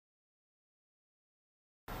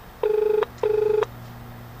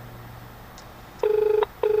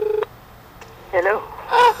Hello?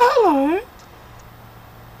 Hello.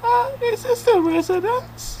 Is this the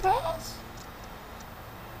residence house?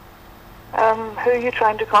 Who are you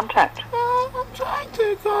trying to contact? I'm trying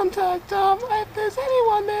to contact, if there's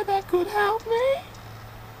anyone there that could help me.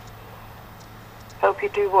 Help you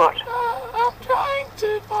do what? I'm trying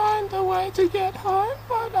to find a way to get home,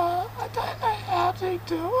 but, I don't know how to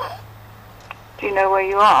do it. Do you know where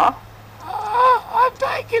you are? I've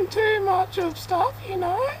taken too much of stuff, you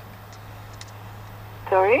know.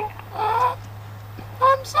 Sorry?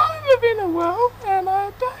 I'm sort of in a well, and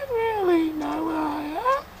I don't really know where I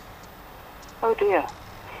am. Oh dear.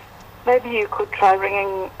 Maybe you could try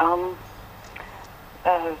ringing,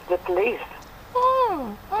 the police.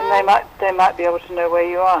 Oh, And they might be able to know where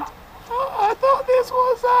you are. I thought this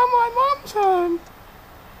was, my mum's home.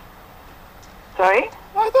 Sorry?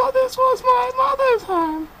 I thought this was my mother's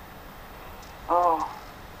home. Oh.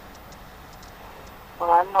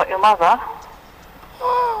 Well, I'm not your mother.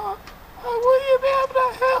 Oh, will you be able to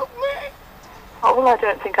help me? Oh, well, I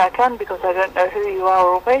don't think I can because I don't know who you are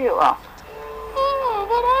or where you are. Oh,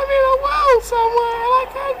 but I'm in a well somewhere and I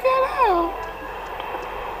can't get out.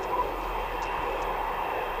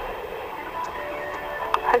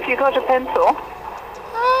 Have you got a pencil?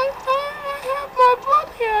 I have my blood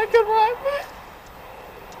here. I can write with.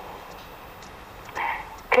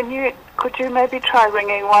 Could you maybe try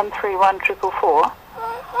ringing 131444?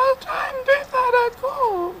 I'll try and do that at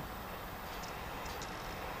all.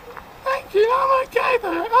 Thank you, I'm okay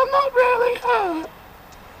though. I'm not really hurt.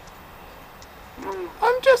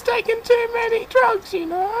 I'm just taking too many drugs, you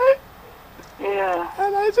know? Yeah.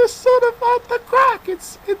 And I just sort of had the crack.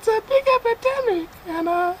 It's a big epidemic, and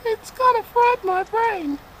it's kind of fried my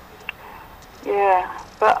brain. Yeah,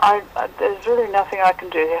 but there's really nothing I can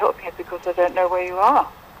do to help you because I don't know where you are.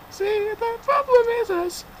 See, the problem is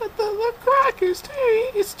that the crack is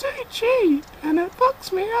too cheap, and it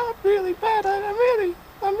fucks me up really bad.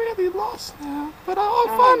 I'm really lost now, but I'll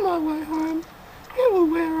find my way home. It will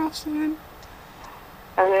wear off soon.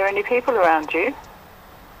 Are there any people around you?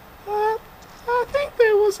 I think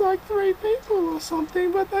there was like 3 people or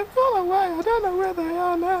something, but they've gone away. I don't know where they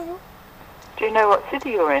are now. Do you know what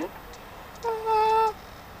city you're in?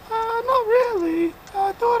 Not really.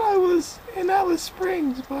 I thought I was in Alice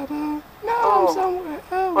Springs, but now I'm somewhere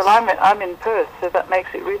else. Well, I'm in Perth, so that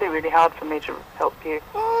makes it really, really hard for me to help you.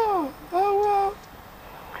 Oh well.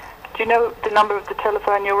 Do you know the number of the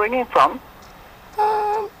telephone you're ringing from?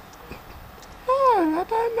 No, I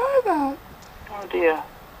don't know that. Oh dear.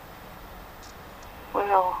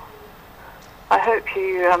 Well, I hope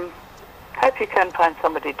you can find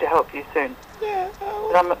somebody to help you soon. Yeah.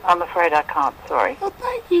 But I'm afraid I can't. Sorry. Oh,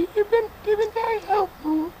 thank you. You've been very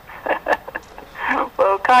helpful.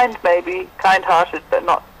 Well, kind-hearted, but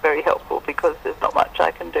not very helpful because there's not much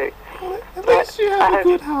I can do. Well, at least you have a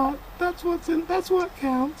good heart. That's what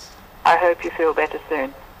counts. I hope you feel better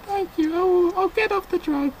soon. Thank you. I'll get off the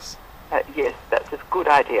drugs. Yes, that's a good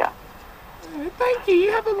idea. Thank you.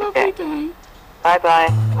 You have a lovely day. Bye-bye.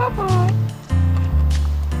 Bye-bye.